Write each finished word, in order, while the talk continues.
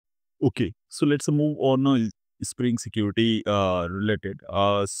Okay, so let's move on Spring security related.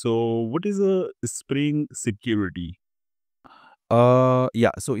 So what is a Spring security? Yeah,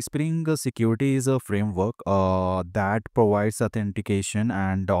 so Spring Security is a framework that provides authentication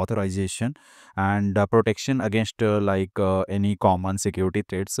and authorization and protection against any common security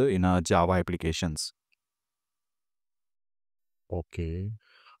threats in Java applications. Okay.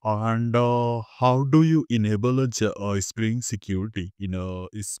 And how do you enable a Spring security in a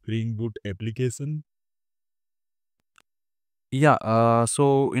Spring Boot application? Yeah,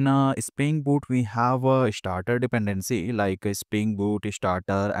 so in a Spring Boot, we have a starter dependency like a Spring Boot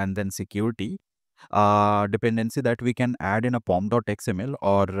starter and then security dependency that we can add in a pom.xml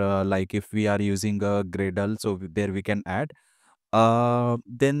or like if we are using a Gradle, so there we can add.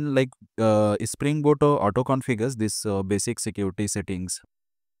 Then Spring Boot auto configures this basic security settings.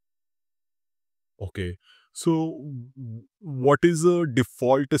 Okay. So what is a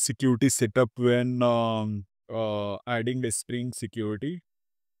default security setup when adding a Spring security?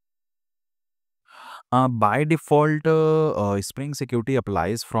 By default, Spring Security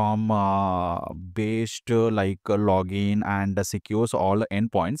applies from based login and secures all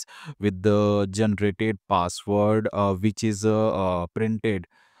endpoints with the generated password, which is printed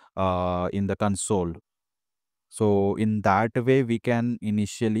in the console. So in that way, we can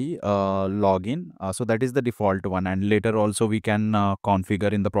initially log in. So that is the default one, and later also we can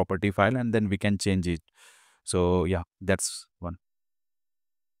configure in the property file, and then we can change it. So yeah, that's one.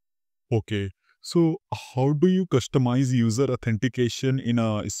 Okay. So how do you customize user authentication in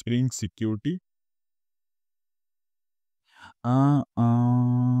a Spring security?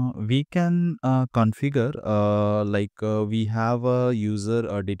 We can configure we have a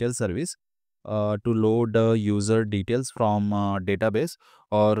user detail service to load user details from database,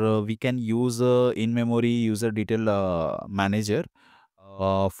 or we can use in-memory user detail manager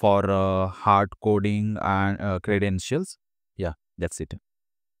for hard coding and credentials. Yeah, that's it.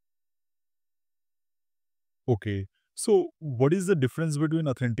 Okay. So what is the difference between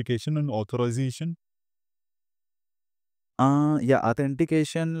authentication and authorization? Yeah,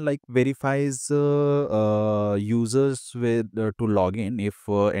 authentication like verifies users with to log in if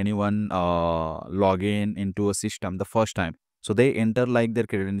anyone log in into a system the first time. So they enter like their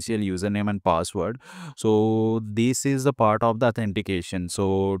credential, username and password. So this is a part of the authentication.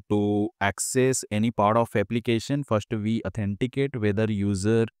 So to access any part of application, first we authenticate whether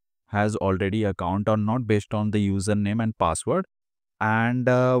user has already account or not based on the username and password. And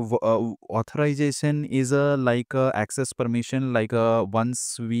authorization is a access permission,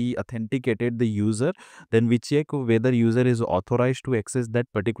 once we authenticated the user, then we check whether user is authorized to access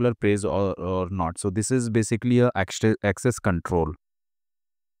that particular page or not. So this is basically a access control.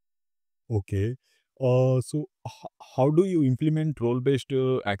 Okay. So how do you implement role-based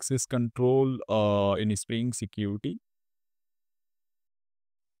access control in Spring security?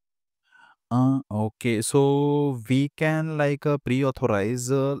 Okay, so we can pre-authorize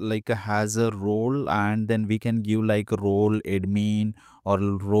has a role, and then we can give like role admin or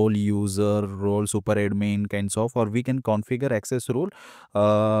role user, role super admin kinds of, or we can configure access rule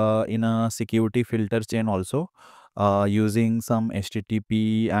in a security filter chain also using some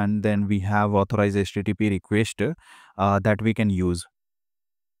HTTP, and then we have authorized HTTP request that we can use.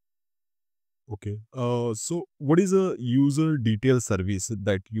 Okay. So what is a user detail service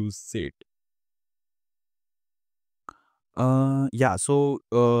that you set? Yeah, so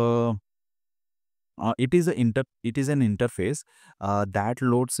it is an interface that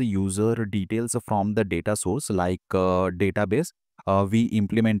loads the user details from the data source like database. We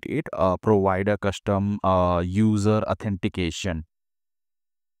implement it, provide a custom user authentication.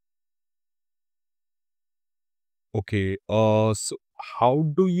 Okay. So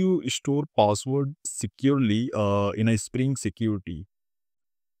how do you store password securely in a Spring security?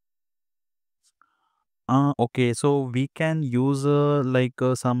 Okay, so we can use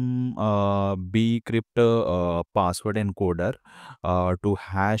some bcrypt password encoder to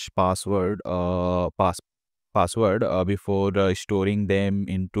hash password before storing them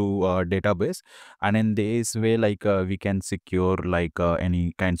into database, and in this way we can secure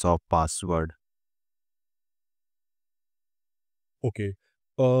any kinds of password. Okay.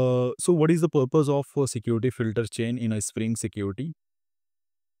 So what is the purpose of security filter chain in a Spring security?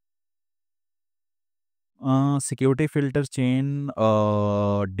 Security filter chain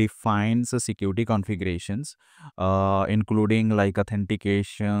defines the security configurations, including like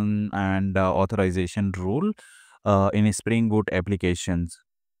authentication and authorization rule in Spring Boot applications.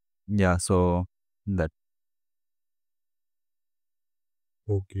 Yeah, so that.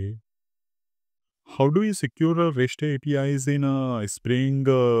 Okay. How do you secure a REST APIs in a Spring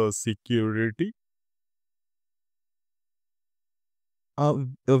security?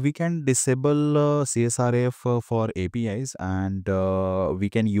 We can disable CSRF for APIs, and we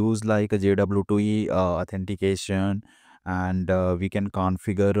can use like a JWT authentication, and we can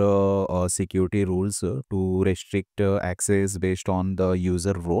configure security rules to restrict access based on the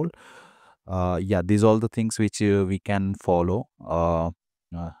user role. Yeah, these are all the things which we can follow uh,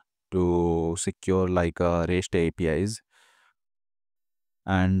 to secure like REST APIs.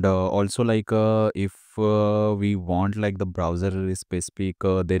 And also like if we want like the browser specific,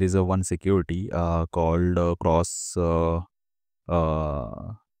 there is a one security called cross uh,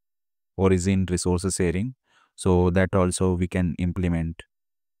 origin resources sharing, so that also we can implement.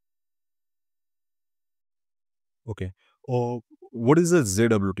 Okay. Uh, what is a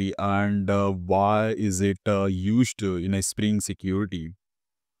ZWT and why is it used in a Spring security?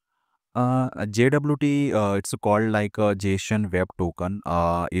 JWT, it's called like a JSON Web Token,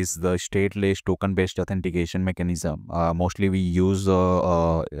 is the stateless token-based authentication mechanism. Mostly we use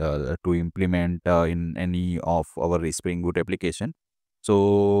to implement in any of our Spring Boot application.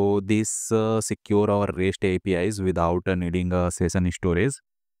 So this secure our REST APIs without needing a session storage.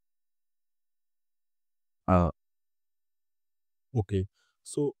 Uh, Okay.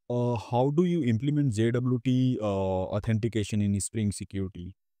 So, how do you implement JWT authentication in Spring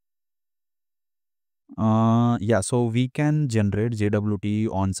security? yeah, so we can generate JWT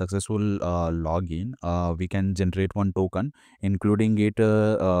on successful login. We can generate one token, including it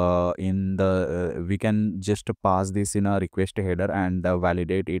in the. We can just pass this in a request header and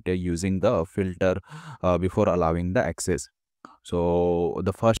validate it using the filter before allowing the access. So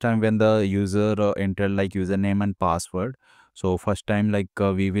the first time when the user enter like username and password, so first time like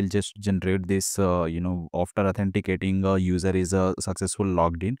we will just generate this, after authenticating a user is successful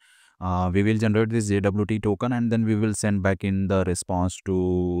logged in, we will generate this JWT token, and then we will send back in the response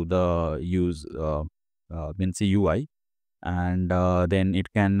to the use means UI, and then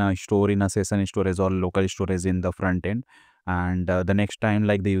it can store in a session storage or local storage in the front end. And the next time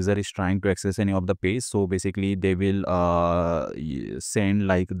like the user is trying to access any of the page, so basically they will send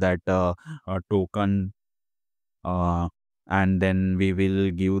like that token, uh, and then we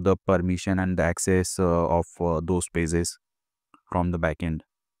will give the permission and the access of those pages from the backend.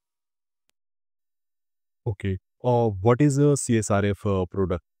 Okay. What is a CSRF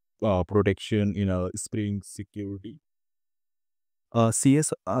product protection in a Spring security?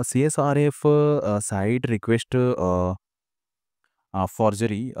 CSRF side request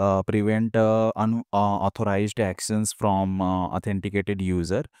forgery prevent unauthorized actions from authenticated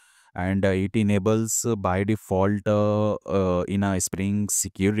user, and it enables by default in a Spring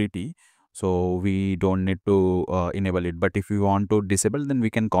security, so we don't need to enable it. But if you want to disable, then we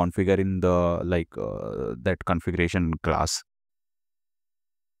can configure in the like that configuration class.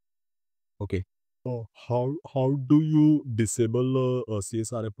 Okay. How do you disable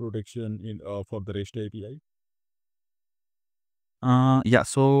CSRF protection in for the REST API? Yeah,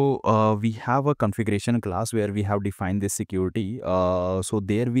 so we have a configuration class where we have defined this security. So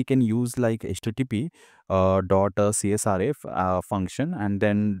there we can use like HTTP dot CSRF function, and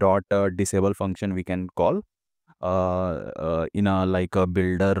then dot disable function we can call in a like a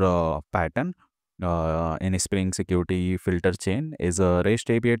builder pattern. In a Spring security filter chain is a REST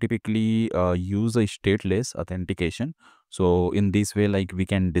API typically use a stateless authentication. So in this way, like we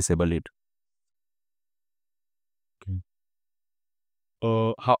can disable it. Okay.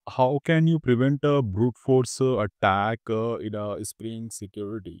 How can you prevent a brute force attack in a Spring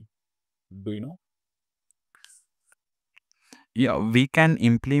security? Do you know? Yeah, we can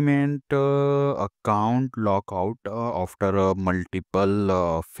implement account lockout after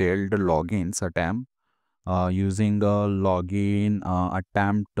multiple failed logins attempt using a login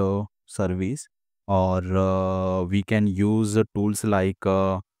attempt service, or we can use tools like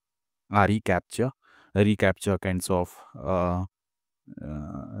reCAPTCHA, reCAPTCHA kinds of. Uh,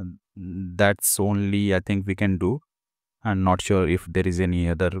 that's only I think we can do. I'm not sure if there is any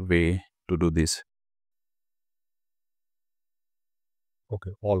other way to do this.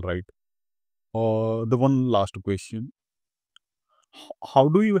 Okay. All right. The one last question. How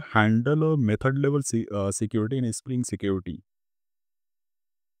do you handle a method level security in Spring security?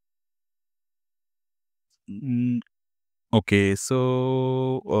 Mm, Okay,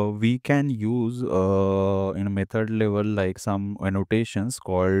 so we can use in a method level like some annotations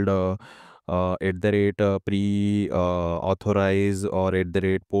called at the rate pre authorize, or at the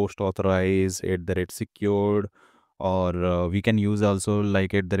rate post authorize, at the rate secured, or we can use also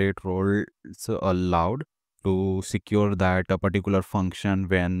like at the rate roles allowed. to secure that a particular function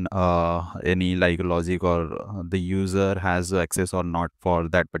when any like logic or the user has access or not for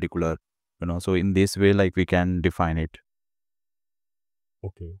that particular, so in this way like we can define it.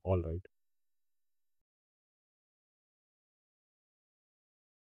 Okay, all right.